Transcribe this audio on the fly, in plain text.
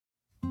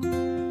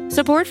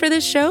Support for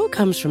this show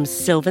comes from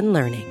Sylvan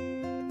Learning.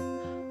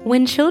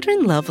 When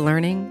children love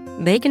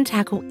learning, they can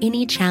tackle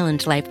any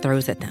challenge life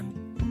throws at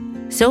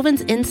them.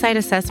 Sylvan's Insight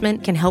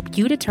Assessment can help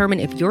you determine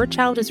if your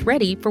child is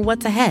ready for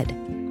what's ahead.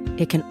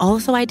 It can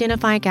also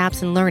identify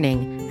gaps in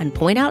learning and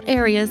point out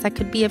areas that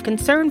could be of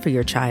concern for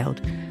your child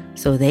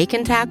so they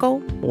can tackle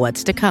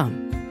what's to come.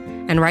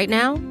 And right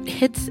now,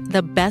 it's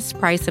the best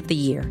price of the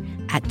year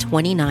at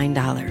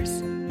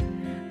 $29.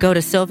 Go to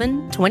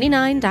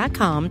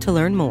sylvan29.com to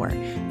learn more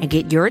and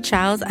get your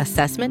child's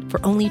assessment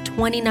for only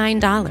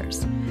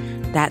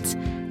 $29. That's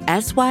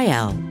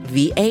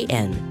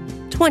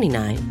SYLVAN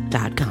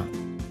 29.com.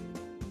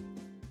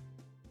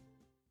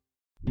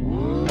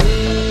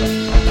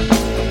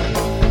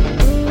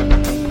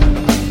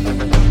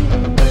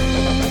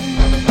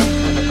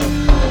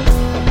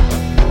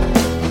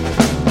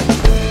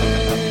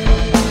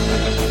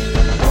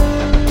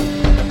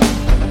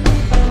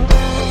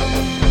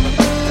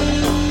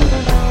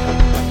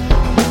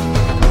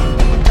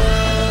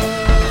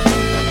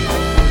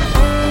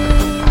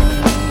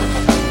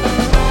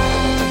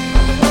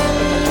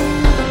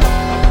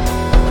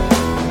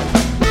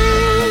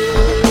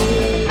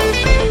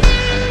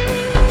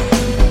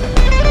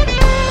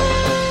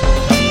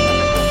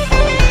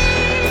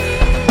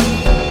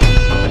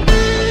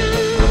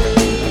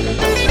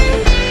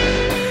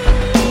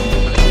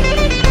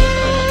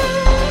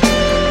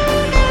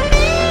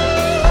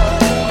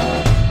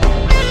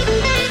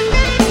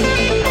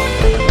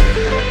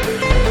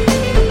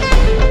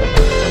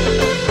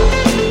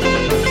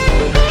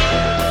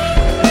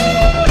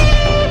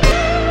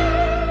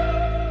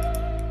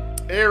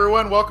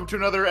 Welcome to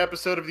another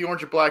episode of the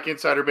Orange and Black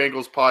Insider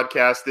Bengals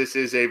podcast. This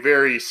is a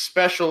very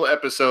special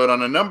episode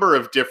on a number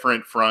of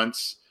different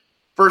fronts.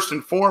 First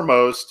and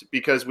foremost,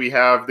 because we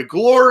have the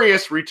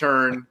glorious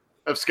return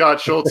of Scott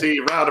Schulte.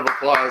 Round of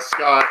applause,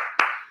 Scott.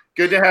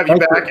 Good to have you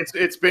back.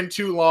 It's been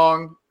too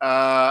long.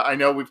 I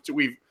know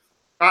we've.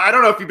 I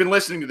don't know if you've been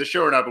listening to the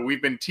show or not, but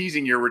we've been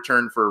teasing your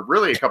return for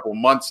really a couple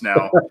months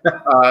now.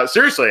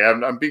 Seriously,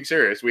 I'm being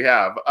serious. We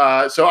have.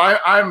 So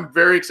I'm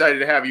very excited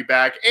to have you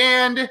back.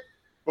 And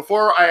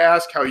before I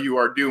ask how you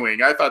are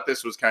doing, I thought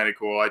this was kind of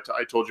cool.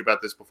 I told you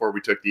about this before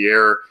we took the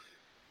air.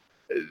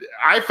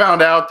 I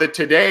found out that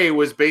today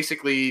was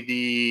basically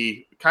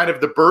the kind of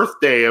the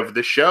birthday of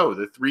the show,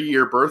 the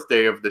 3-year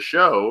birthday of the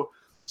show.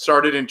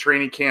 Started in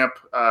training camp,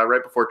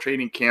 right before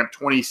training camp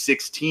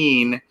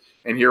 2016,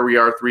 and here we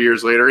are 3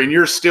 years later, and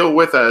you're still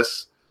with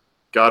us.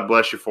 God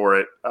bless you for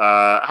it.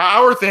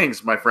 How are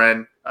things, my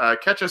friend?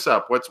 Catch us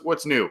up.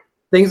 What's new?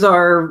 Things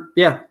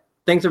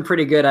are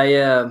pretty good.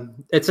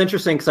 It's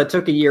interesting because I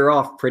took a year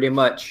off pretty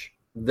much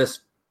this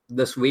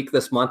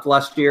month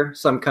last year.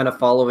 So I'm kind of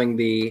following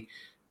the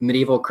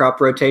medieval crop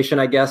rotation,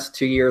 I guess,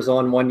 2 years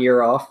on, 1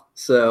 year off.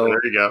 So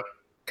there you go.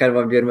 Kind of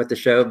what I'm doing with the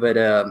show. But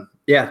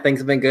things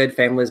have been good.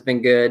 Family's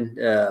been good.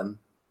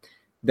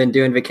 Been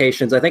doing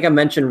vacations. I think I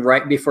mentioned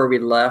right before we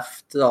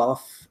left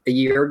off a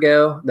year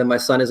ago that my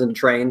son is in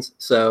trains.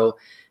 So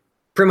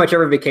pretty much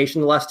every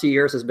vacation the last 2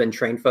 years has been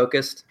train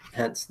focused.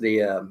 Hence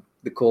the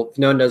cool. If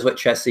no one knows what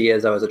Chessie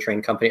is, I was a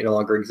train company. It no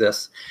longer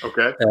exists.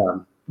 Okay.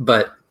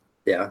 But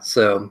yeah,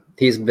 so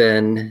he's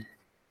been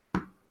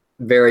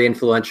very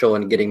influential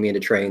in getting me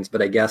into trains.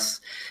 But I guess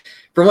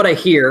from what I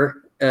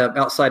hear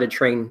outside of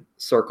train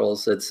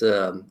circles, it's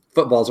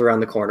football's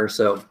around the corner.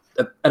 So,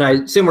 and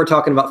I assume we're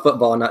talking about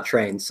football and not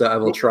trains. So I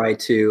will try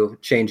to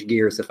change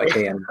gears if I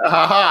can.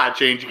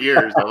 Change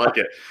gears. I like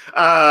it.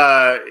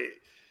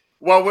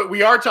 Well,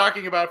 we are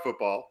talking about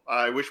football.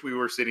 I wish we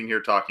were sitting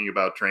here talking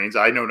about trains.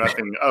 I know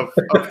nothing of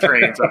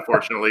trains,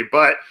 unfortunately,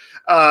 but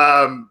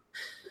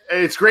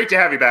it's great to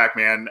have you back,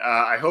 man.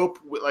 I hope,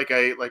 like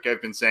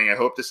I've been saying, I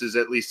hope this is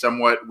at least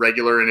somewhat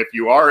regular. And if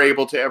you are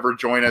able to ever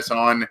join us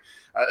on,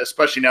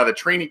 especially now that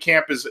training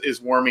camp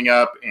is warming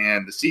up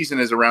and the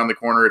season is around the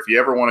corner, if you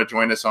ever want to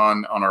join us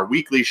on our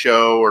weekly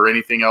show or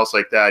anything else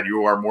like that,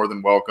 you are more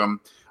than welcome.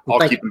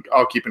 I'll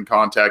keep in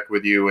contact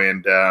with you,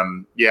 and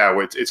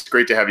it's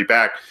great to have you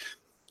back.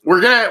 We're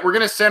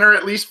gonna center,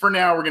 at least for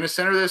now, we're gonna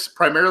center this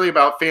primarily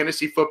about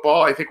fantasy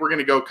football. I think we're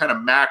gonna go kind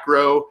of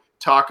macro,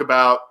 talk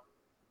about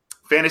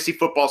fantasy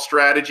football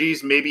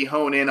strategies, maybe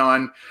hone in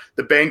on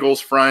the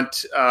Bengals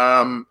front.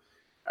 And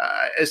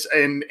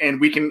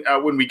we can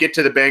when we get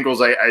to the Bengals,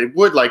 I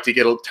would like to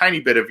get a tiny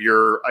bit of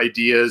your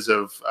ideas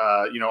of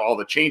all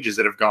the changes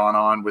that have gone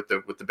on with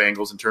the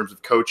Bengals in terms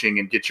of coaching,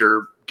 and get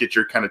your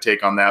kind of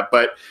take on that.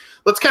 But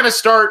let's kind of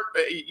start.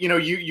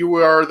 You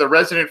are the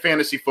resident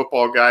fantasy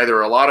football guy. There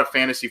are a lot of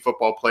fantasy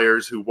football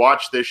players who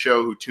watch this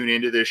show, who tune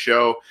into this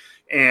show.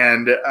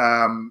 And,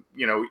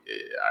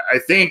 I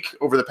think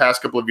over the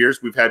past couple of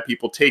years, we've had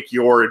people take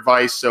your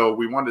advice. So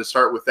we wanted to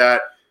start with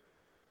that.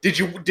 Did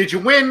you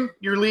win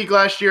your league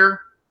last year?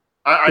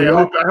 I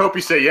hope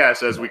you say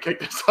yes as we kick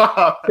this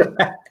off.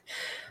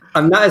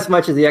 I'm not as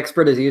much of the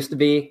expert as I used to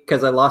be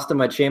because I lost in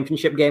my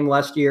championship game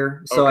last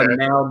year. So okay. I'm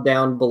now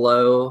down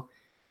below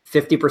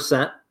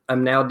 50%.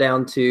 I'm now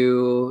down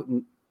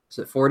to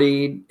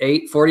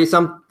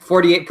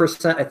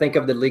 48%, I think,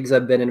 of the leagues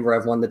I've been in where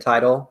I've won the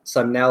title.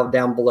 So I'm now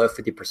down below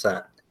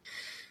 50%.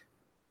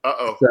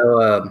 Uh-oh.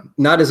 So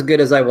not as good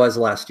as I was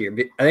last year.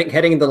 I think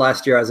heading into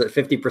last year, I was at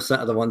 50%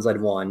 of the ones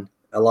I'd won.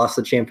 I lost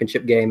the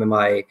championship game in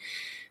my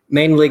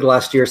main league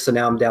last year, so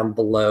now I'm down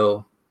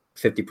below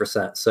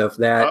 50%. So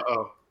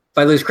if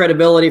I lose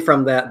credibility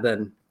from that,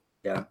 then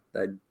yeah,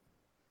 that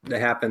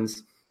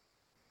happens.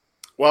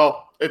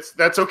 Well,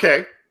 that's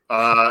okay.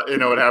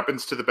 It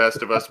happens to the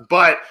best of us.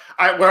 But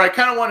where I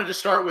kind of wanted to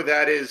start with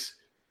that is,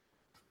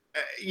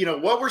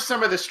 what were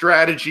some of the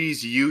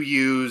strategies you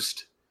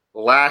used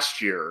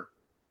last year?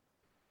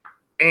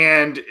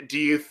 And do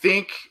you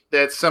think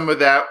that some of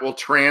that will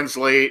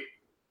translate?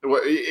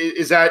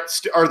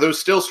 Are those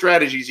still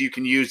strategies you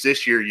can use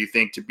this year, you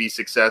think, to be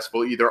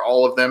successful? Either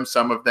all of them,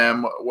 some of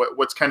them?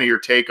 What's kind of your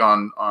take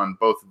on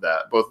both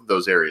of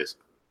those areas?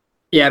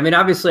 Yeah, I mean,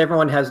 obviously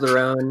everyone has their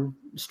own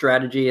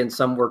strategy, and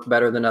some work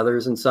better than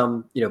others, and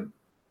some,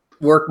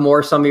 work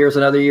more some years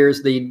than other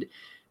years.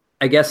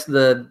 I guess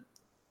the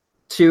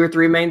 2 or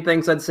 3 main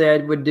things I'd say I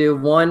would do.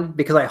 One,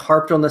 because I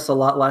harped on this a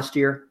lot last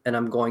year, and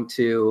I'm going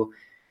to,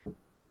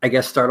 I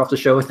guess, start off the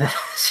show with that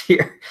this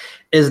year,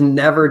 is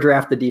never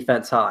draft the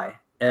defense high.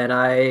 And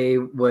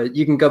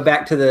you can go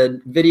back to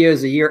the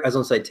videos I was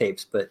going to say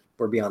tapes, but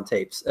we're beyond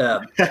tapes,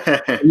 a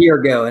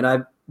year ago. And I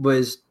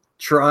was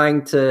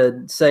trying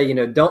to say,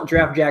 don't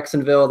draft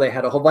Jacksonville. They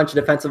had a whole bunch of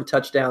defensive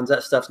touchdowns.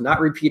 That stuff's not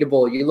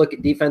repeatable. You look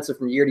at defensive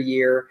from year to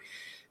year.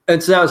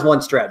 And so that was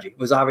one strategy,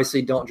 was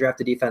obviously don't draft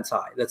the defense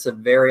high. That's a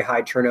very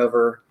high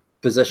turnover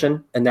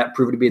position, and that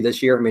proved to be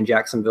this year. I mean,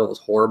 Jacksonville was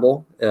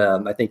horrible.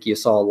 I think you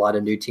saw a lot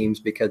of new teams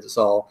because it's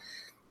all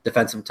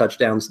defensive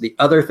touchdowns. The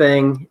other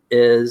thing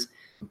is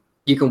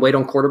you can wait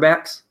on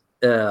quarterbacks.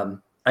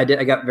 I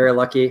got very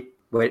lucky.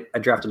 I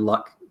drafted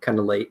Luck kind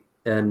of late,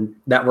 and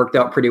that worked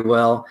out pretty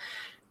well.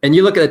 And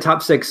you look at the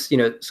top 6,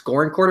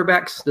 scoring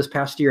quarterbacks this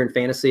past year in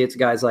fantasy, it's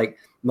guys like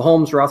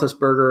Mahomes,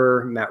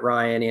 Roethlisberger, Matt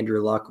Ryan,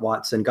 Andrew Luck,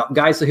 Watson,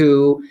 guys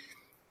who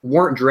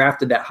weren't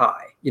drafted that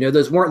high.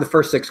 Those weren't the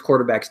first 6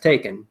 quarterbacks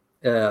taken.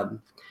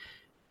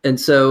 And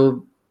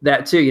so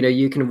that too,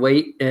 you can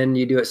wait and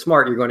you do it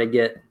smart. You're going to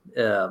get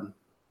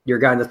your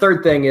guy. And the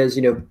third thing is,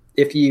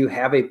 if you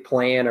have a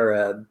plan or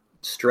a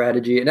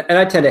strategy, and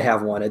I tend to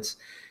have one, it's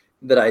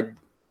that I,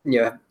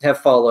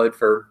 have followed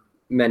for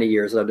many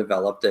years that I've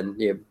developed,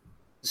 and,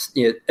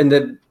 and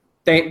the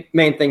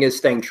main thing is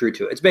staying true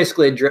to it. It's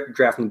basically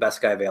drafting the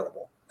best guy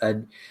available.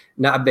 I'm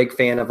not a big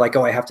fan of like,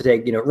 I have to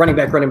take, running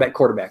back,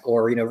 quarterback,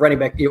 or, running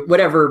back,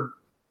 whatever.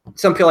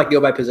 Some feel like go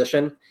by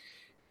position.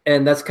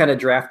 And that's kind of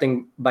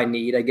drafting by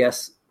need, I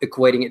guess,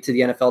 equating it to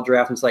the NFL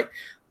draft. And it's like,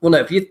 well, no,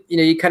 if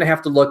you kind of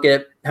have to look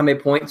at how many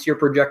points you're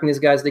projecting these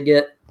guys to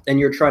get, and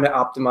you're trying to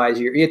optimize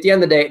at the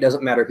end of the day, it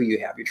doesn't matter who you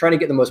have. You're trying to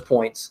get the most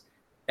points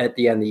at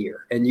the end of the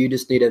year. And you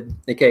just need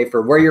to,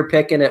 for where you're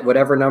picking at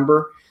whatever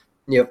number,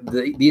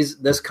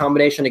 this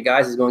combination of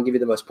guys is going to give you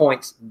the most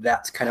points.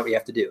 That's kind of what you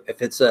have to do.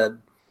 If it's a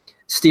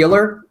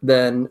stealer,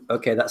 then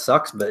okay, that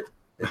sucks, but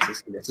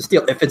it's a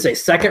steal. If it's a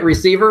second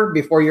receiver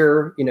before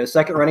your,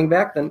 second running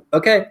back, then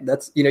okay,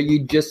 that's,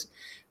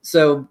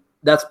 so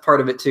that's part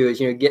of it too,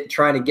 is,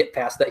 trying to get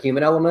past that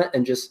human element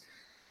and just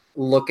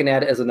looking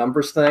at it as a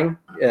numbers thing.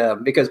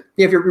 Because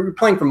if you're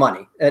playing for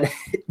money, and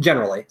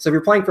generally, so if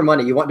you're playing for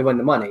money, you want to win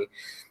the money,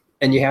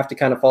 and you have to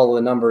kind of follow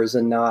the numbers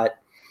and not,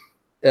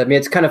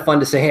 it's kind of fun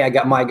to say, hey, I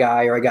got my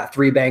guy, or I got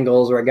 3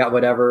 Bengals, or I got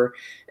whatever.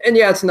 And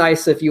yeah, it's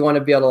nice if you want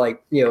to be able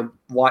to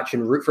watch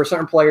and root for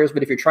certain players.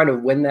 But if you're trying to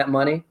win that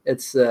money,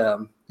 it's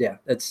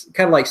it's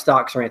kind of like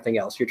stocks or anything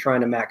else. You're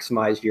trying to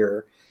maximize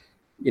your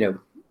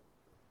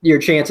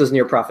chances and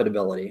your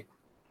profitability.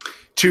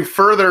 To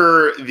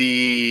further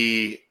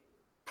the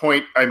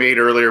point I made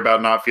earlier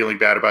about not feeling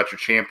bad about your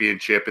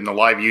championship, in the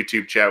live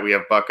YouTube chat, we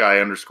have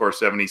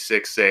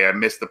Buckeye_76 say, I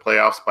missed the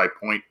playoffs by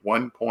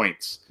 0.1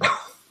 points.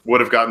 Would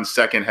have gotten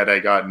second had I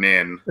gotten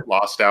in.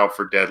 Lost out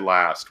for dead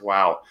last.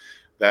 Wow,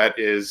 that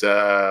is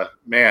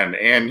man.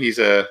 And he's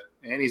a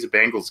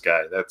Bengals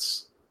guy.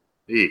 That's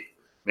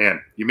man.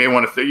 You may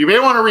want to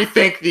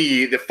rethink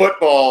the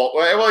football.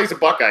 Well, he's a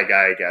Buckeye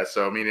guy, I guess.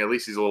 So I mean, at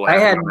least he's a little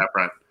happy on that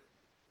front.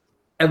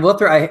 And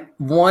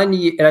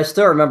and I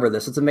still remember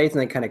this. It's amazing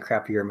the kind of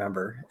crap you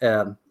remember.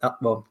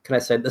 Well, can I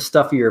say the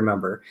stuff you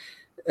remember?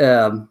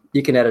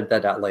 You can edit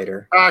that out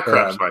later.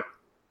 Crap's fine.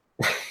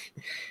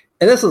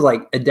 And this was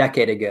like a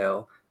decade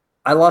ago.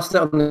 I lost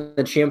out in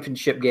the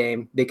championship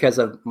game because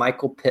of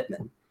Michael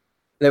Pittman.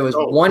 There was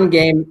one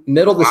game,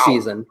 middle of the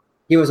season.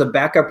 He was a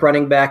backup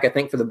running back, I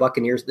think, for the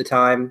Buccaneers at the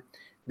time.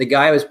 The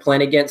guy I was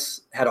playing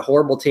against had a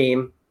horrible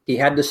team. He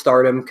had to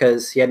start him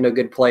because he had no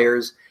good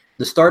players.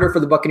 The starter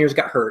for the Buccaneers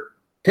got hurt.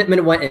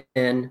 Pittman went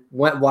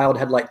wild,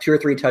 had like 2 or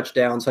 3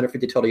 touchdowns,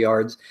 150 total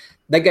yards.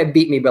 That guy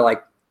beat me by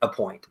like a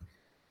point.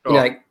 And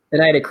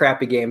I had a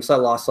crappy game, so I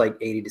lost like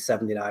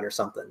 80-79 or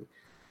something.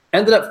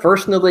 Ended up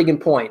first in the league in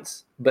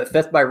points, but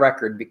 5th by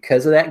record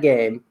because of that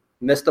game.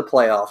 Missed the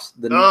playoffs.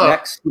 The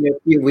next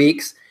few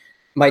weeks,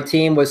 my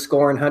team was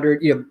scoring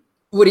 100.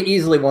 Would have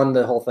easily won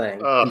the whole thing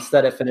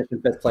instead of finishing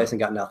 5th place and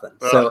got nothing.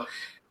 So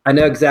I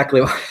know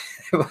exactly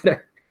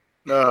what.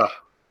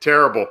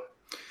 Terrible.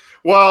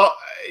 Well,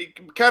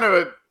 kind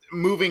of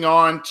moving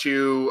on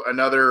to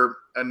another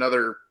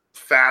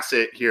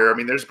facet here. I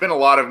mean, there's been a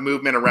lot of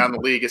movement around the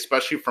league,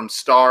 especially from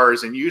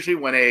stars, and usually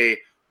when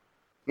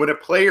a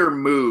player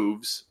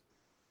moves,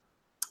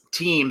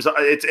 teams,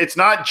 it's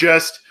not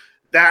just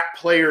that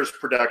player's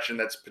production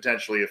that's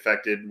potentially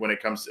affected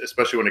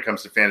especially when it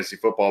comes to fantasy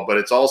football, but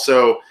it's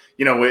also,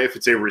 if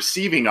it's a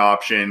receiving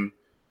option,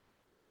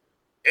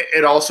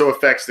 it also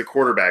affects the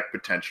quarterback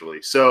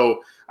potentially.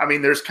 So, I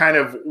mean, there's kind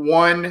of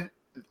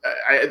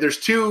there's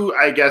two,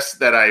 I guess,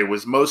 that I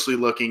was mostly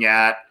looking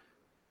at.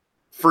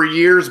 For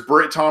years,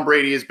 Tom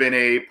Brady has been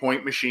a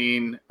point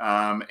machine,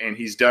 and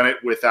he's done it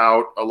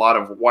without a lot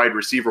of wide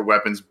receiver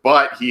weapons,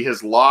 but he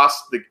has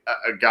lost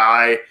a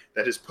guy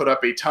that has put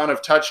up a ton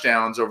of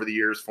touchdowns over the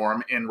years for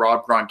him in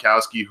Rob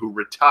Gronkowski, who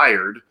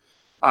retired.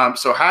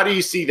 So how do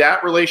you see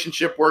that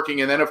relationship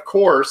working? And then, of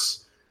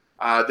course,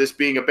 this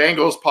being a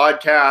Bengals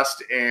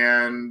podcast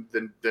and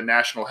the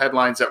national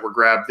headlines that were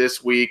grabbed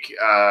this week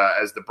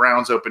as the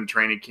Browns open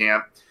training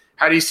camp,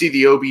 how do you see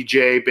the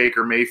OBJ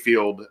Baker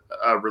Mayfield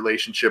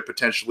relationship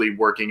potentially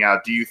working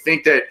out? Do you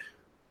think that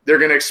they're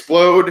going to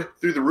explode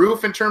through the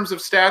roof in terms of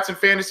stats and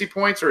fantasy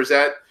points, or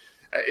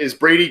is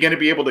Brady going to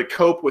be able to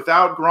cope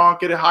without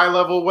Gronk at a high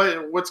level?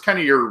 What's kind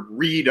of your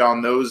read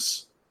on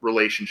those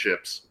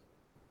relationships?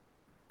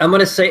 I'm going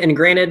to say, and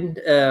granted,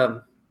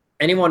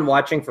 anyone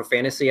watching for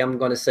fantasy, I'm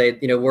going to say,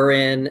 we're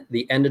in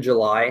the end of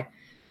July.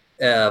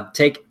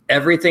 Take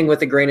everything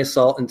with a grain of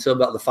salt until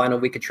about the final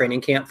week of training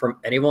camp from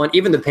anyone,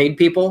 even the paid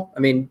people. I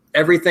mean,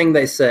 everything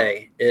they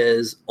say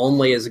is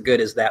only as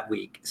good as that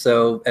week.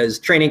 So as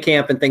training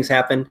camp and things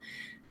happen,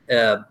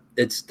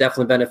 it's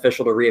definitely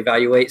beneficial to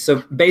reevaluate.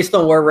 So based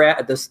on where we're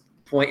at this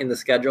point in the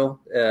schedule,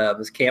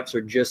 as camps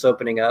are just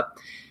opening up,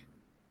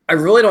 I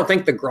really don't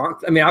think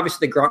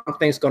obviously the Gronk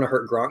thing is going to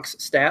hurt Gronk's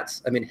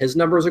stats. I mean, his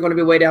numbers are going to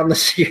be way down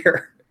this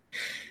year.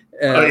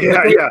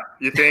 Yeah.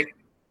 You think?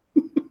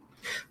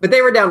 But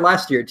they were down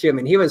last year too. I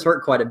mean, he was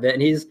hurt quite a bit,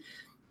 and he's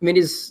one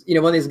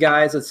of these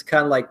guys that's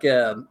kind of like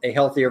a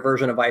healthier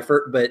version of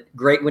Eifert, but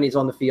great when he's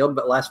on the field.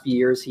 But last few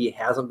years, he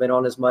hasn't been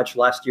on as much.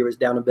 Last year was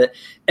down a bit,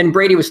 and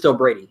Brady was still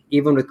Brady,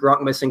 even with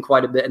Gronk missing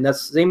quite a bit. And that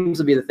seems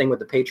to be the thing with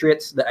the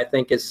Patriots that I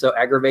think is so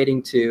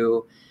aggravating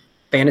to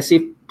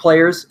fantasy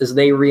players, is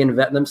they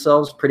reinvent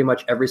themselves pretty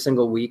much every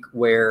single week.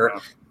 Where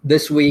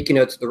this week,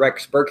 it's the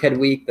Rex Burkhead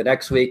week. The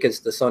next week is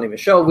the Sony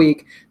Michel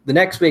week. The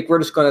next week, we're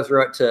just going to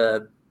throw it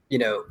to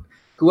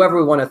whoever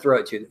we want to throw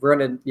it to. We're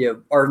going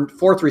to, our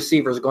fourth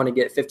receiver is going to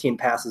get 15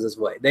 passes his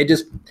way. They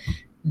just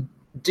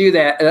do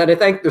that. And I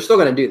think they're still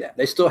going to do that.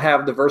 They still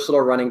have the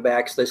versatile running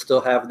backs. They still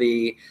have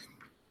they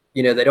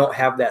don't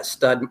have that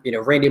stud,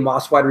 Randy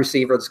Moss wide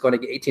receiver that's going to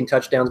get 18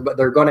 touchdowns, but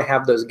they're going to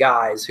have those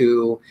guys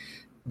who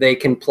they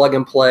can plug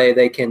and play.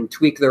 They can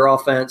tweak their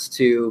offense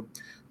to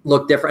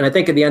look different. And I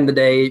think at the end of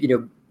the day,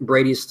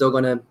 Brady's still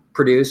going to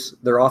produce.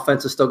 Their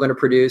offense is still going to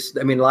produce.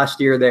 I mean, last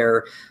year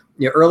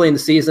early in the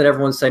season,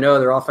 everyone's saying, "Oh,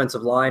 their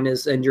offensive line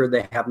is injured.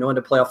 They have no one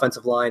to play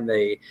offensive line.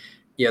 They're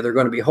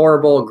going to be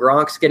horrible.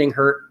 Gronk's getting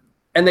hurt,"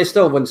 and they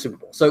still win the Super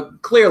Bowl. So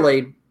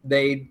clearly,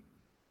 the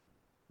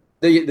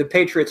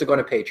Patriots are going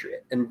to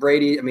Patriot, and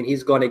Brady. I mean,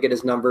 he's going to get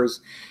his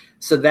numbers.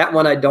 So that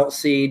one, I don't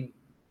see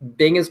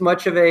being as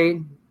much of a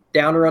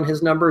downer on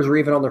his numbers, or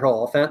even on their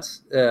whole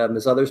offense,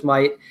 as others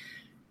might.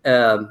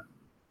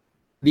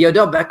 The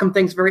Odell Beckham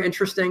thing's very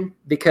interesting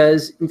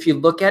because if you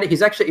look at it, he's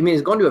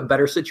going to a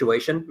better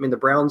situation. I mean, the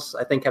Browns,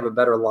 I think, have a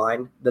better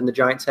line than the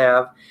Giants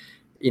have.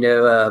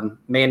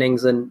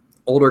 Manning's an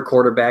older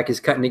quarterback. He's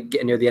getting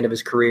near the end of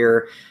his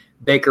career.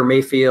 Baker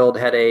Mayfield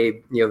had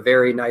a,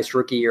 very nice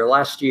rookie year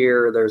last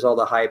year. There's all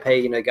the hype.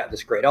 Hey, got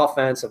this great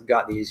offense. I've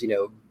got these,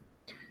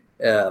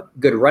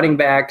 good running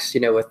backs,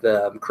 with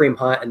Kareem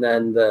Hunt and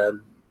then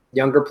the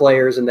younger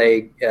players. And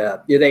they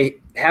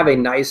have a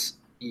nice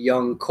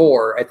young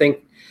core, I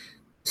think.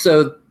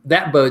 So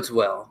that bodes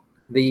well.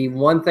 The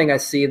one thing I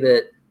see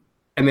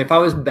if I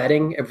was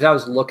betting, if I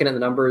was looking at the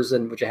numbers,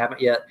 and which I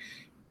haven't yet,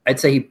 I'd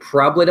say he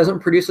probably doesn't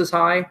produce as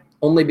high,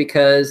 only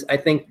because I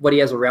think what he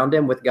has around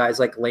him with guys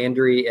like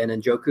Landry and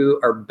Njoku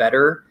are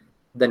better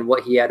than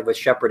what he had with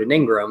Shepard and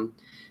Ingram.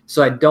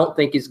 So I don't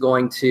think he's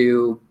going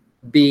to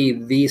be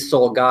the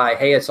sole guy.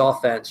 Hey, it's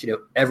offense.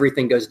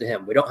 Everything goes to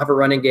him. We don't have a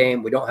running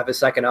game. We don't have a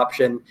second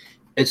option.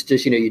 It's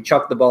just, you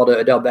chuck the ball to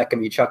Odell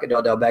Beckham. You chuck it to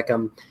Odell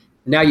Beckham.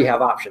 Now you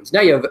have options.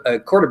 Now you have a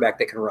quarterback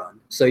that can run.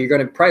 So you're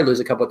going to probably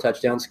lose a couple of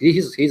touchdowns.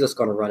 He's just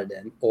going to run it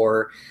in.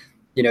 Or,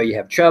 you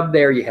have Chubb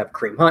there. You have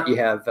Kareem Hunt. You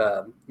have,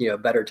 a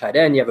better tight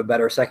end. You have a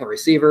better second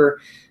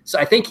receiver. So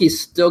I think he's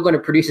still going to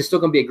produce. He's still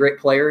going to be a great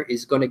player.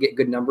 He's going to get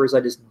good numbers.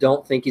 I just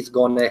don't think he's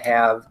going to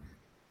have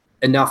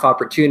enough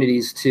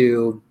opportunities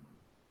to,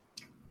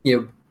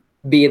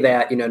 be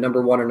that,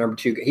 number one or number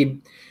two. He's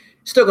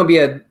still going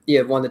to be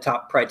one of the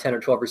top probably 10 or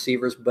 12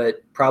 receivers,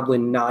 but probably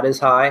not as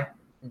high.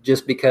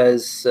 Just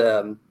because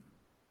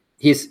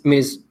he's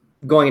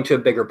going into a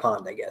bigger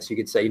pond, I guess you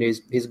could say.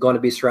 He's going to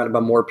be surrounded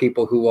by more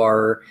people who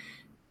are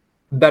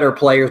better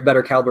players,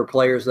 better caliber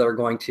players that are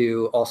going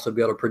to also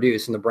be able to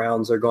produce. And the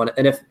Browns are going to,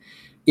 and if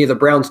the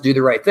Browns do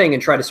the right thing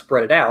and try to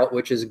spread it out,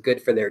 which is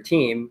good for their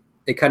team,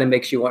 it kind of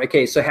makes you want,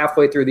 okay, so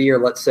halfway through the year,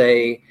 let's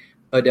say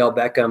Odell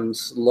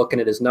Beckham's looking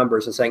at his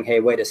numbers and saying, hey,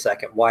 wait a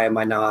second, why am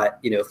I not,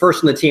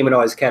 first in the team in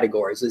all his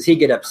categories? Does he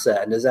get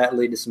upset? And does that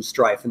lead to some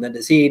strife? And then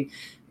does he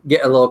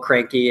get a little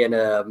cranky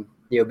and,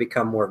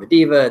 become more of a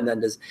diva? And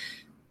then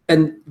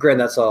and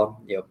granted, that's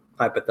all,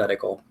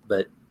 hypothetical.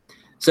 But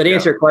so to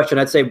answer your question,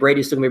 I'd say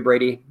Brady's still going to be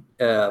Brady.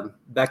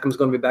 Beckham's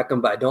going to be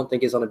Beckham, but I don't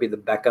think he's going to be the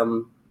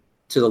Beckham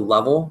to the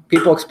level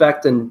people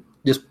expect. And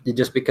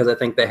just because I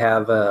think they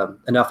have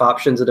enough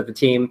options that if a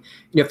team,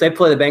 if they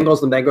play the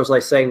Bengals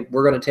like saying,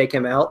 we're going to take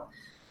him out,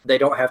 they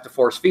don't have to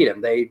force feed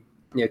him. They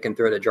can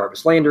throw to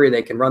Jarvis Landry.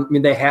 They can run. I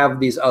mean, they have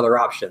these other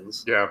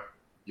options. Yeah.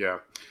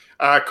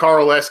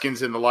 Carl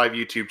Eskins in the live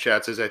YouTube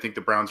chat says, I think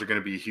the Browns are going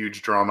to be a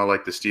huge drama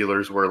like the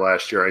Steelers were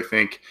last year. I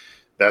think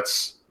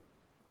that's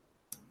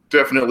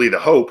definitely the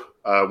hope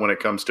when it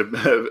comes to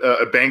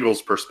a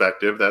Bengals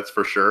perspective, that's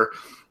for sure.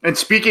 And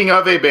speaking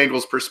of a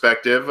Bengals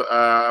perspective,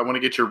 I want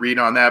to get your read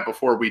on that.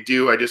 Before we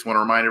do, I just want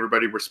to remind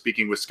everybody we're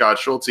speaking with Scott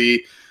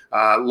Schulte,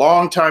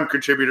 longtime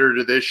contributor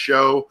to this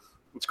show.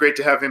 It's great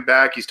to have him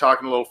back. He's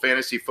talking a little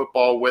fantasy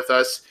football with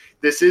us.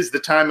 This is the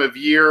time of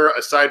year,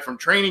 aside from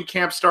training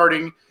camp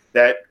starting,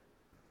 that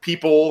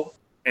people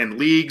and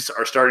leagues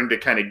are starting to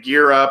kind of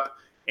gear up,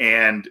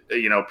 and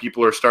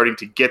people are starting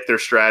to get their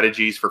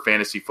strategies for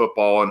fantasy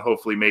football and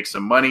hopefully make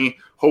some money.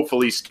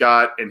 Hopefully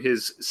Scott and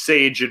his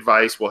sage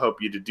advice will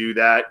help you to do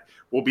that.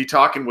 We'll be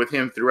talking with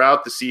him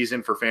throughout the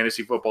season for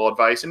fantasy football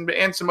advice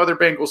and some other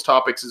Bengals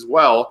topics as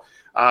well.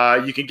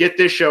 You can get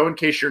this show, in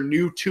case you're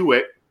new to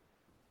it,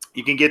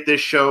 you can get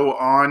this show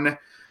on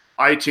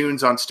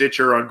iTunes, on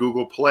Stitcher, on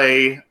Google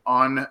Play,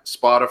 on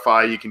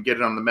Spotify. You can get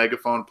it on the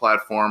Megaphone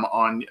platform.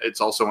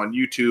 It's also on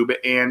YouTube,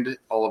 and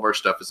all of our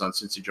stuff is on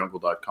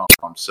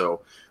CincyJungle.com.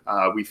 So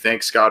we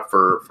thank Scott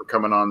for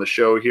coming on the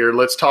show here.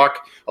 Let's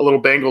talk a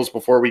little Bengals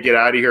before we get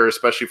out of here,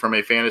 especially from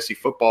a fantasy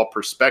football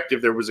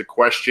perspective. There was a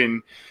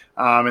question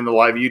in the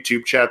live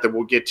YouTube chat that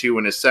we'll get to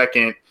in a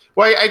second.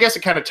 Well, I guess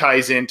it kind of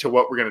ties into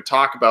what we're going to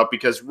talk about,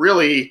 because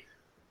really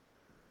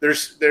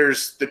there's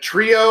the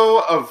trio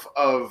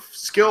of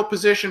skill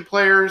position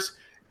players,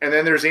 and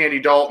then there's Andy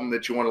Dalton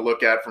that you want to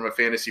look at from a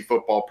fantasy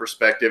football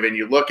perspective. And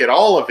you look at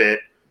all of it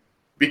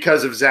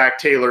because of Zach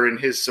Taylor and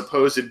his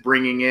supposed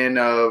bringing in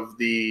of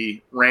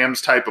the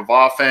Rams type of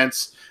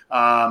offense.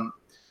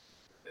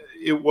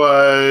 It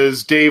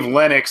was Dave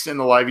Lennox in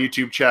the live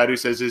YouTube chat who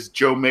says, is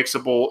Joe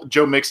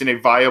Mixon a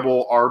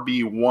viable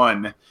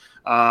RB1?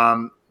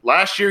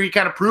 Last year, he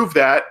kind of proved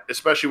that,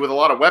 especially with a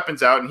lot of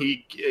weapons out, and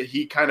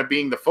he kind of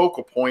being the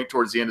focal point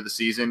towards the end of the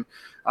season.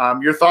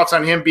 Your thoughts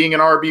on him being an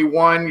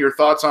RB1, your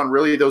thoughts on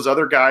really those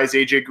other guys,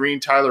 A.J.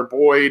 Green, Tyler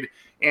Boyd,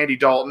 Andy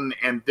Dalton,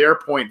 and their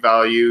point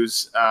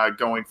values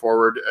going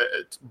forward.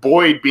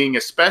 Boyd being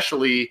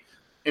especially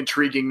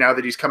intriguing now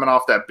that he's coming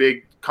off that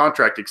big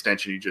contract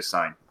extension he just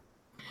signed.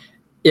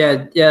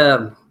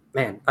 Yeah,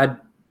 man. I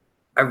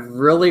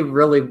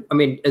really, I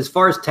mean, as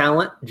far as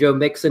talent, Joe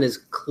Mixon is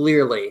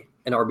clearly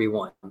an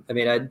RB1. I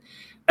mean, I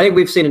think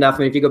we've seen enough. I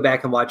mean, if you go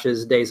back and watch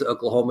his days at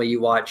Oklahoma, you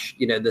watch,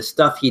 the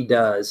stuff he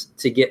does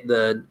to get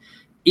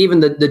even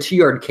the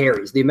 2-yard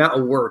carries, the amount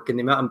of work and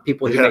the amount of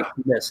people he makes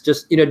miss,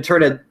 just, to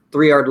turn a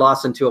 3-yard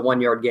loss into a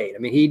 1-yard gain. I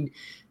mean, he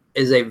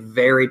is a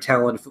very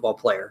talented football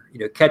player,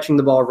 catching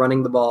the ball,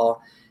 running the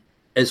ball.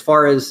 As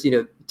far as,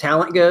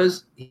 talent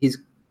goes,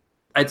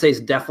 I'd say he's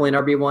definitely an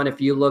RB1.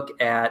 If you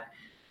look at,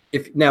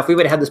 if we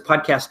would have had this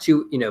podcast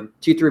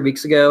 2-3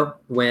 weeks ago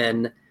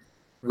when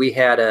we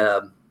had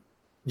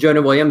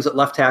Jonah Williams at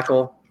left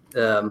tackle,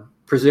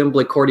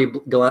 presumably Cordy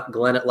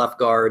Glenn at left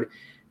guard,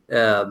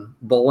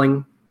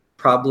 Bowling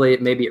probably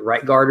maybe at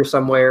right guard or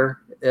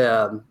somewhere.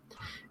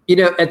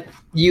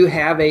 You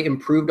have a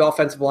improved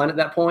offensive line at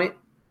that point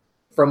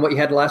from what you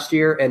had last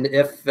year. And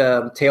if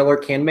Taylor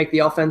can make the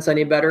offense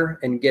any better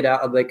and get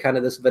out of the kind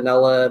of this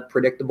vanilla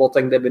predictable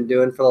thing they've been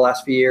doing for the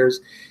last few years,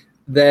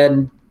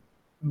 then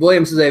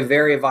Williams is a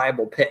very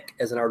viable pick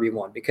as an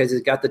RB1 because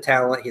he's got the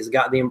talent. He's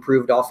got the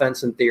improved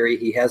offense in theory.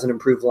 He has an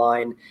improved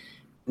line.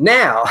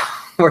 Now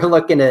we're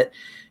looking at,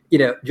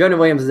 Jonah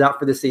Williams is out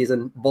for the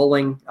season.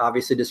 Bowling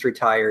obviously just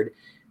retired.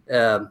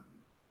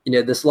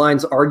 This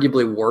line's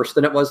arguably worse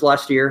than it was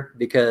last year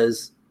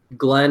because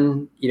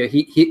Glenn,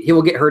 he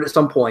will get hurt at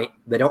some point.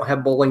 They don't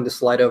have Bowling to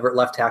slide over at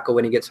left tackle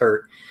when he gets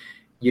hurt.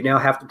 You now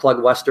have to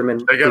plug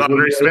Westerman. They got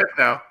Andre Smith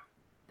now.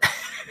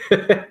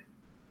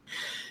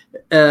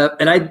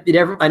 And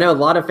I know a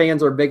lot of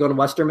fans are big on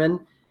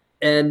Westerman,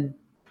 and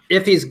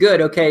if he's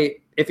good, okay.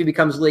 If he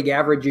becomes league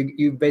average,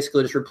 you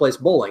basically just replace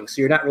Bowling,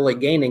 so you're not really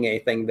gaining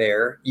anything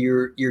there.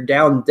 You're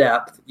down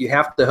depth. You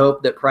have to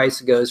hope that Price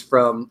goes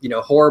from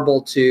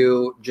horrible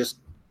to just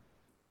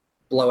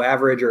below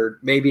average, or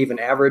maybe even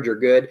average or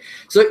good.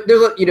 So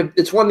there's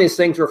it's one of these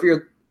things where if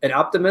you're an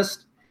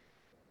optimist,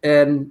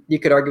 and you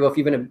could argue if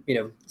you've been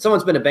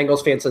someone's been a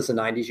Bengals fan since the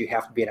 90s, you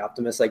have to be an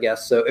optimist, I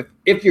guess. So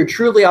if you're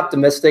truly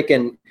optimistic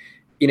and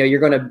you're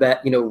going to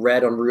bet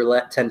red on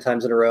roulette 10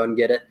 times in a row and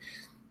get it,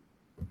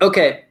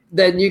 okay,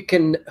 then you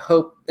can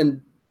hope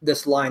and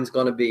this line's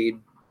going to be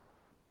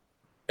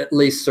at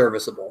least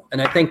serviceable.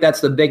 And I think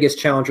that's the biggest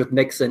challenge with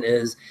Mixon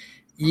is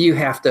you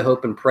have to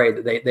hope and pray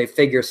that they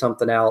figure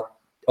something out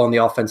on the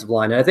offensive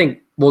line. And I think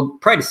we'll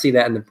probably see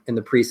that in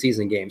the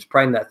preseason games,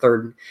 probably in that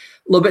third,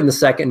 a little bit in the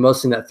second,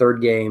 mostly in that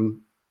third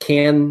game.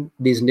 Can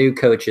these new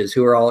coaches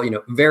who are all,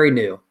 very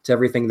new to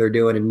everything they're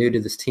doing and new to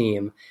this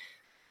team,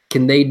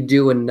 can they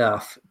do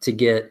enough to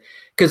get,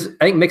 because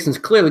I think Mixon's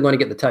clearly going to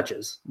get the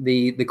touches.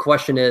 The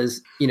question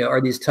is, are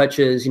these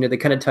touches, the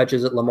kind of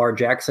touches that Lamar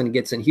Jackson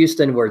gets in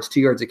Houston where it's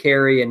 2 yards a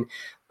carry and,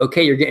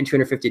 okay, you're getting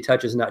 250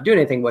 touches and not doing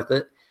anything with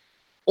it?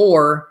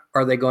 Or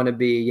are they going to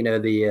be,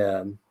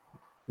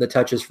 the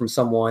touches from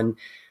someone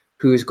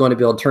who's going to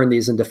be able to turn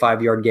these into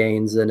 5-yard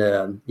gains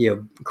and,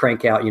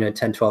 crank out,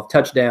 10, 12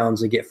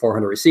 touchdowns and get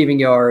 400 receiving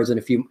yards and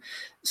a few.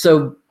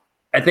 So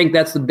I think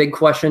that's the big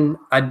question.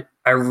 I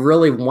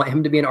really want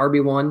him to be an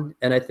RB1.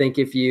 And I think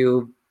I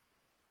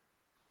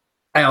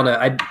don't know.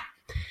 I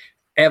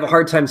have a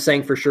hard time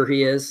saying for sure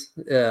he is,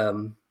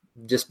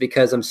 just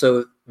because I'm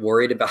so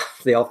worried about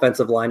the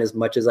offensive line as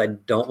much as I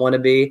don't want to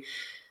be.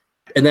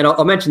 And then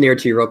I'll mention the other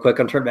two real quick.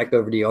 I'll turn it back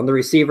over to you. On the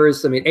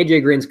receivers, I mean,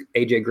 AJ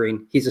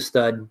Green. He's a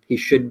stud. He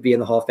should be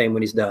in the Hall of Fame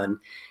when he's done.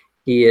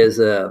 He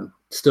is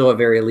still a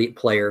very elite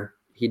player.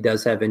 He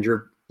does have injury.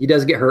 He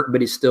does get hurt,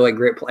 but he's still a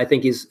great player. I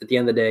think he's, at the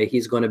end of the day,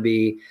 he's going to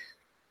be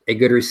a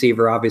good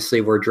receiver.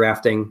 Obviously, we're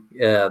drafting,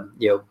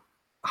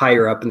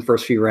 higher up in the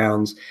first few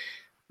rounds.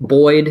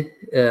 Boyd,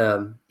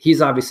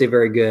 he's obviously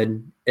very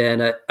good.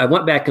 And I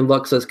went back and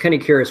looked, so I was kind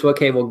of curious.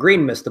 Okay, well,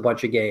 Green missed a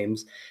bunch of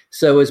games.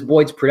 So is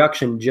Boyd's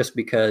production just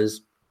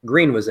because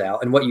Green was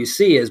out? And what you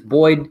see is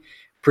Boyd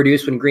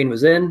produced when Green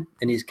was in,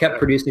 and he's kept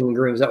producing when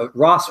Green was out.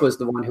 Ross was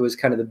the one who was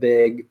kind of the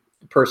big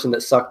person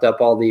that sucked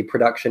up all the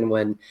production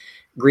when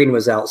Green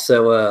was out.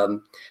 So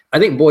I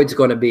think Boyd's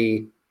going to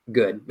be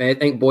good. I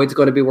think Boyd's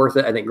going to be worth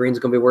it. I think Green's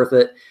going to be worth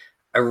it.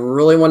 I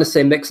really want to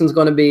say Mixon's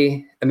going to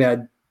be. I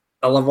mean,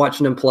 I love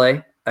watching him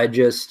play. I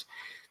just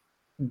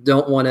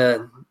don't want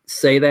to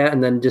say that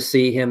and then just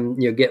see him,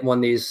 get one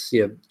of these,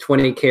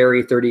 20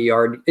 carry, 30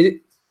 yard.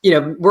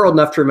 We're old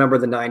enough to remember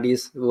the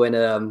 90s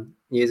when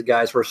these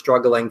guys were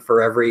struggling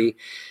for every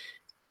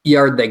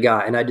yard they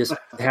got. And I just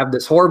have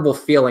this horrible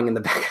feeling in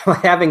the back of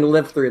having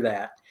lived through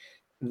that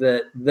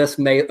this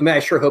may, I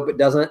sure hope it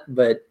doesn't,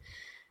 but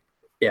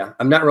yeah,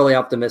 I'm not really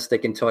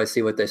optimistic until I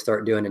see what they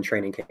start doing in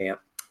training camp.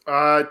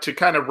 To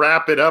kind of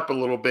wrap it up a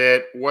little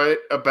bit, what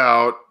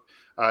about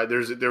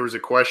there was a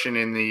question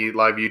in the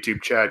live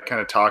YouTube chat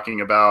kind of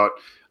talking about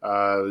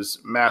it was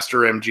Master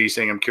MG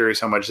saying, I'm curious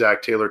how much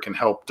Zach Taylor can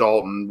help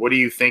Dalton. What do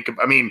you think?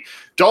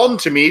 Dalton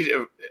to me,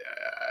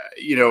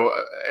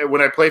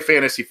 when I play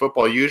fantasy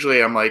football,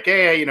 usually I'm like,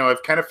 hey,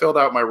 I've kind of filled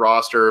out my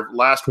roster,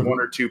 last one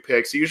or two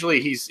picks. Usually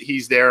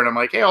he's there and I'm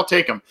like, hey, I'll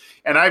take him.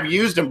 And I've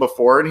used him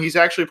before and he's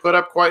actually put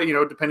up quite,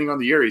 depending on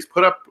the year, he's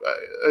put up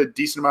a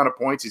decent amount of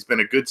points. He's been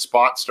a good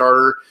spot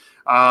starter.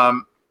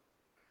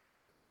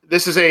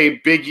 This is a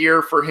big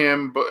year for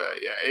him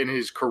in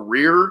his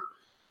career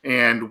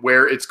and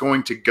where it's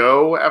going to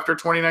go after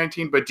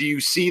 2019. But do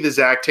you see the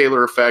Zach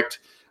Taylor effect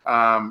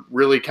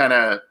really kind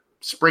of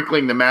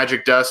sprinkling the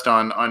magic dust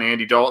on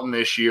Andy Dalton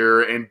this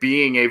year and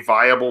being a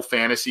viable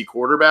fantasy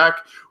quarterback?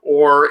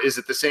 Or is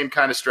it the same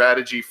kind of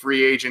strategy,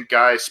 free agent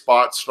guy,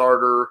 spot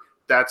starter?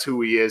 That's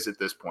who he is at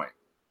this point.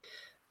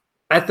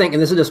 I think,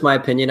 and this is just my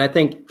opinion, I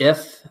think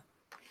if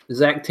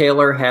Zach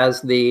Taylor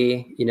has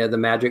the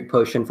magic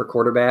potion for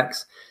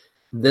quarterbacks,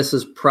 this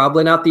is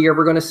probably not the year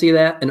we're going to see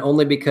that. And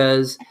only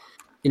because,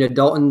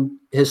 Dalton,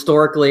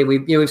 historically,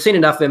 we've seen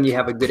enough of him. You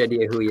have a good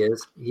idea who he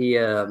is. He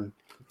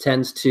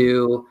tends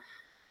to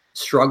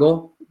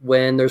struggle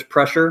when there's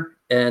pressure,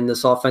 and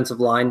this offensive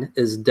line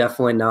is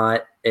definitely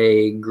not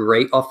a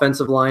great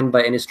offensive line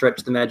by any stretch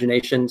of the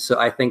imagination. So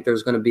I think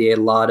there's going to be a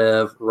lot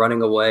of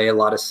running away, a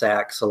lot of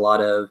sacks, a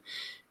lot of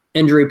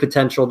injury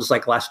potential, just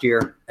like last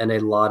year, and a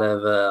lot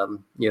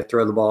of,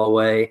 throw the ball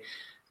away.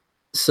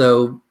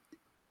 So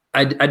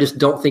I just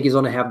don't think he's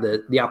going to have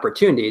the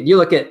opportunity. You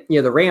look at,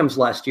 the Rams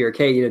last year,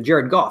 okay,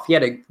 Jared Goff, he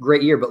had a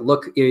great year, but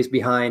look, he's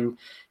behind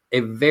a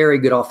very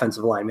good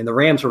offensive line. I mean, the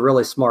Rams were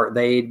really smart.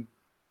 They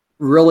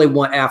really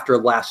went after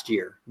last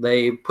year.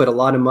 They put a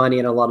lot of money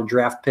and a lot of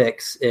draft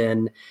picks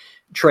in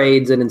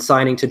trades and in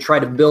signing to try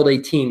to build a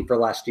team for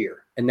last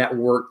year. And that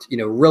worked,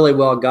 really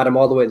well, got him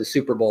all the way to the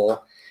Super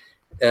Bowl.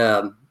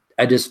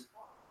 I just,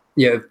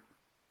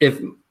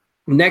 if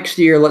next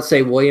year, let's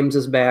say Williams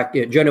is back,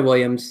 Jonah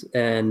Williams,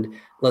 and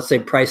let's say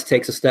Price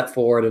takes a step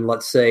forward, and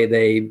let's say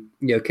they,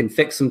 can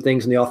fix some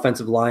things in the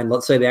offensive line.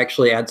 Let's say they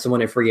actually add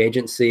someone in free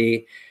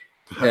agency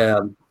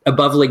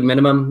above league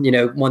minimum,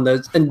 one of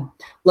those. And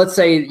let's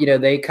say,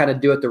 they kind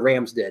of do what the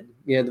Rams did.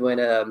 When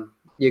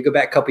you go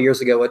back a couple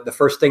years ago, what the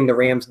first thing the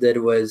Rams did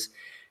was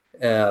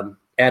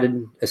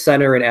added a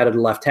center and added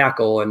a left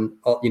tackle, and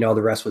all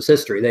the rest was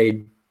history.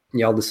 They,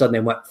 all of a sudden they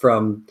went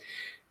from,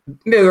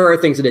 there are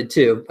things they did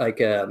too, like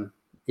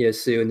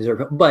Sue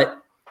and but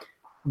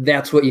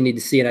that's what you need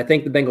to see. And I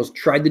think the Bengals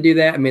tried to do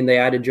that. I mean, they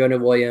added Jonah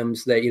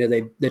Williams. They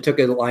took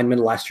a lineman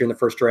last year in the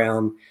first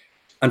round.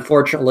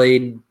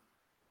 Unfortunately,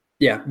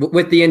 yeah,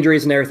 with the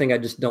injuries and everything, I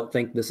just don't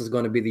think this is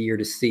going to be the year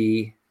to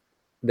see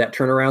that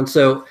turnaround.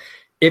 So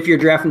if you're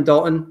drafting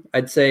Dalton,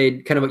 I'd say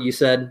kind of what you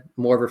said,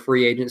 more of a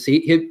free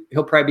agency.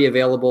 He'll probably be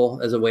available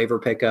as a waiver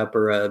pickup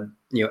or a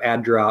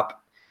ad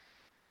drop.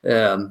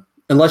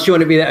 Unless you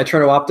want to be that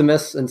eternal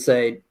optimist and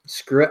say,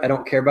 screw it, I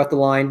don't care about the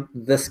line.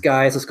 This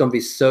guy is just going to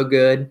be so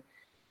good.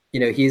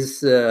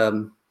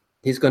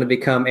 He's going to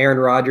become Aaron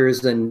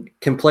Rodgers and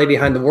can play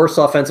behind the worst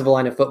offensive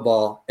line in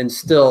football and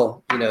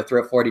still,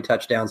 throw 40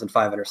 touchdowns and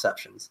 5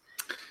 interceptions.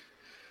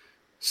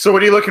 So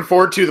what are you looking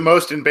forward to the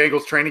most in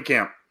Bengals training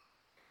camp?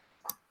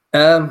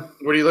 What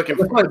are you looking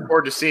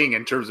forward to seeing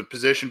in terms of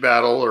position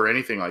battle or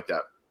anything like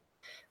that?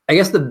 I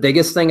guess the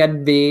biggest thing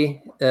I'd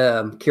be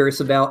curious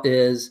about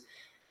is,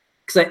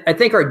 because I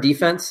think our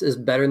defense is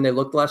better than they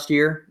looked last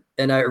year.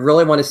 And I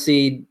really want to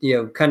see,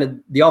 kind of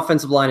the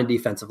offensive line and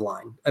defensive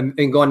line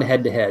and going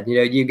head to head.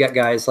 You got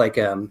guys like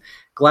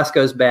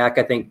Glasgow's back.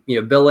 I think,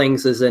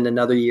 Billings is in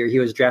another year. He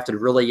was drafted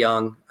really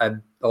young.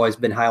 I've always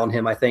been high on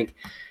him. I think,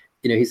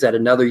 he's had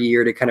another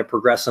year to kind of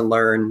progress and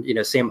learn.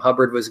 Sam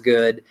Hubbard was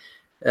good.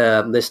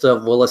 They still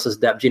have Willis as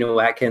depth, Geno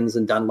Atkins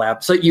and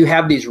Dunlap. So you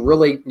have these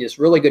really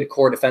good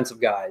core defensive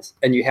guys.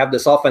 And you have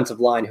this offensive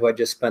line who I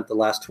just spent the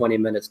last 20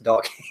 minutes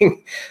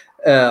dogging.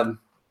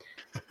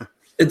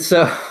 And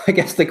so I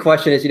guess the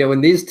question is,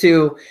 when these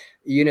two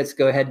units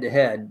go head to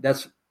head,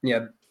 that's,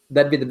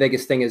 that'd be the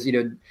biggest thing is,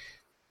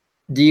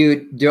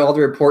 do all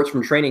the reports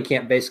from training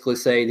camp basically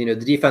say, the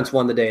defense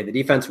won the day, the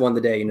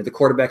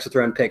quarterbacks are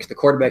throwing picks, the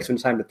quarterbacks when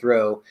it's time to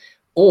throw,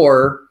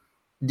 or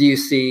do you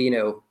see,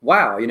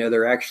 wow,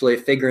 they're actually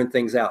figuring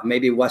things out.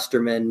 Maybe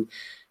Westerman,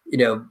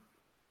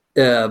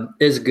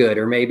 is good,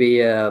 or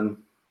maybe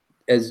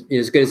as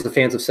good as the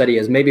fans have said he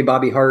is. Maybe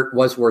Bobby Hart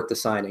was worth the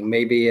signing.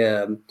 Maybe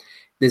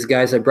these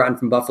guys I brought in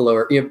from Buffalo,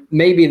 or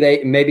maybe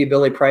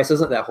Billy Price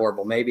isn't that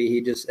horrible. Maybe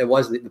it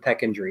was the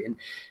pec injury,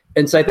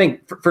 and so I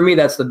think for me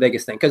that's the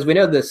biggest thing, because we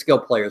know the skill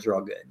players are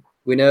all good.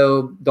 We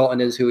know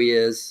Dalton is who he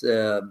is.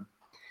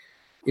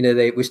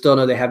 We still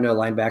know they have no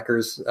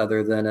linebackers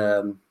other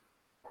than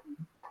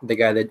the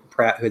guy that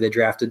Pratt who they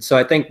drafted. So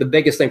I think the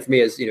biggest thing for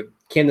me is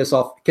can this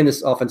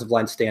offensive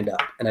line stand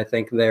up? And I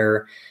think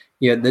the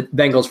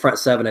Bengals front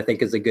seven I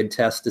think is a good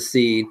test to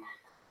see.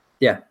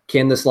 Yeah,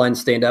 can this line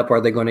stand up?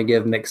 Are they going to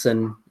give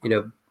Mixon,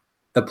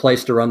 a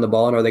place to run the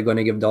ball, and are they going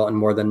to give Dalton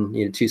more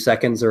than 2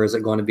 seconds, or is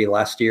it going to be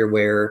last year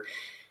where,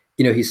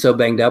 he's so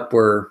banged up,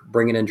 we're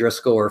bringing in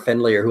Driscoll or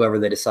Finley or whoever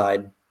they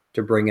decide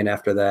to bring in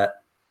after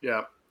that?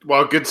 Yeah.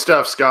 Well, good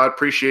stuff, Scott.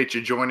 Appreciate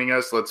you joining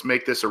us. Let's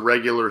make this a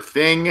regular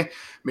thing,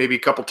 maybe a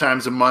couple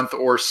times a month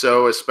or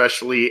so,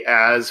 especially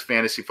as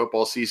fantasy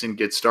football season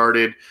gets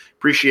started.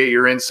 Appreciate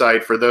your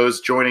insight for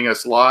those joining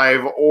us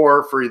live,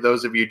 or for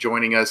those of you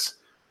joining us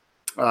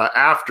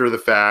after the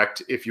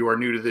fact. If you are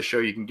new to the show,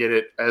 you can get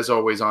it, as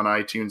always, on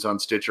iTunes, on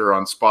Stitcher,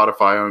 on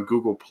Spotify, on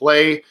Google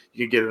Play.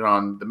 You can get it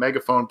on the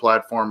Megaphone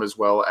platform, as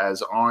well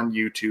as on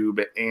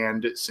YouTube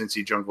and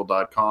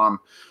CincyJungle.com.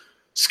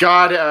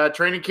 Scott,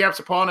 training camp's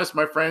upon us,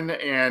 my friend,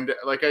 and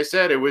like I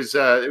said, it was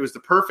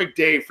the perfect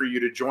day for you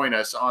to join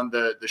us on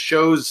the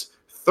show's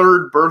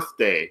third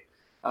birthday.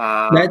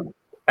 I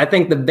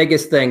think the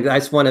biggest thing I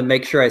just want to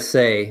make sure I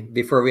say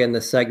before we end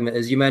this segment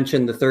is you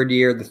mentioned the third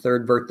year, the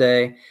third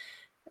birthday.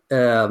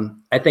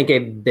 I think a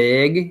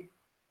big,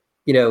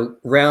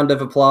 round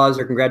of applause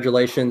or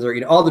congratulations,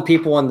 or all the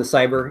people on the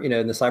cyber,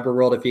 in the cyber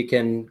world, if you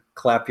can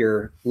clap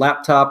your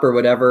laptop or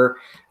whatever,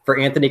 for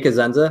Anthony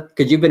Cosenza,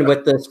 because you've been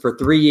with us for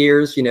 3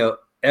 years.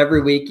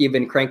 Every week you've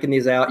been cranking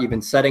these out. You've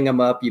been setting them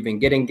up. You've been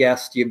getting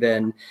guests. You've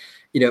been,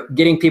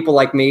 getting people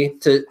like me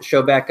to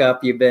show back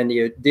up. You've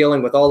been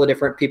dealing with all the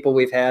different people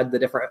we've had, the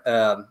different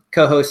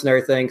co-hosts and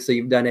everything. So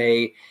you've done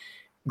a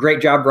great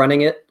job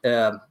running it.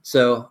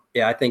 So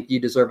yeah, I think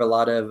you deserve a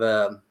lot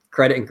of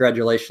credit and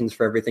congratulations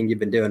for everything you've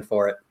been doing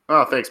for it.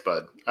 Oh, thanks,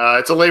 bud.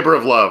 It's a labor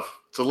of love.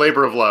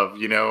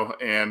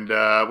 And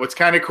what's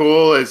kind of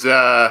cool is,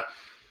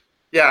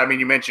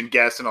 you mentioned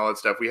guests and all that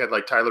stuff. We had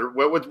like Tyler.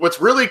 What's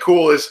really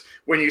cool is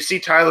when you see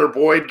Tyler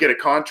Boyd get a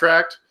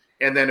contract,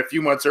 and then a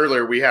few months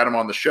earlier we had him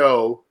on the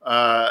show,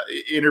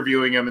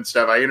 interviewing him and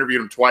stuff. I interviewed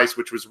him twice,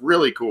 which was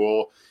really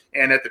cool.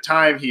 And at the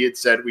time, he had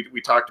said,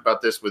 we talked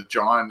about this with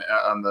John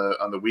on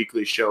the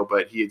weekly show,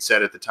 but he had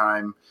said at the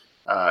time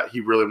he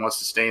really wants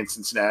to stay in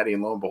Cincinnati,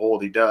 and lo and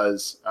behold, he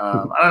does. I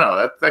don't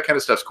know, that kind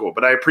of stuff's cool.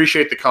 But I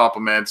appreciate the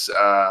compliments.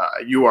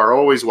 You are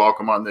always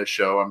welcome on this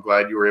show. I'm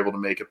glad you were able to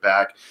make it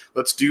back.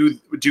 Let's do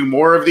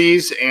more of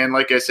these. And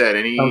like I said,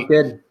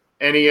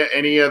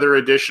 any other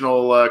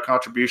additional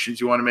contributions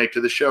you want to make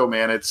to the show,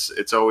 man,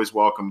 it's always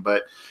welcome.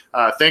 But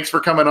thanks for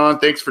coming on.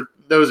 Thanks for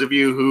those of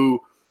you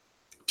who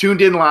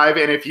tuned in live.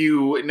 And if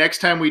you, next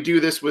time we do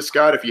this with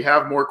Scott, if you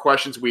have more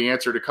questions, we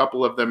answered a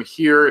couple of them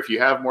here. If you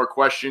have more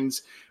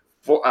questions,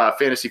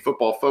 fantasy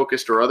football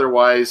focused or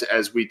otherwise,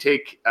 as we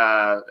take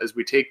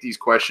these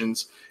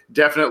questions,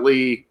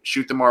 definitely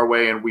shoot them our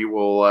way, and we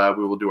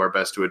will do our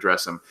best to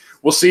address them.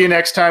 We'll see you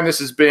next time. This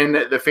has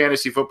been the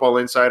Fantasy Football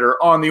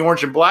Insider on the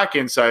Orange and Black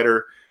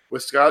Insider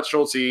with Scott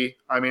Schultze.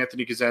 I'm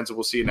Anthony Cosenza.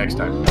 We'll see you next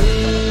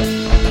time.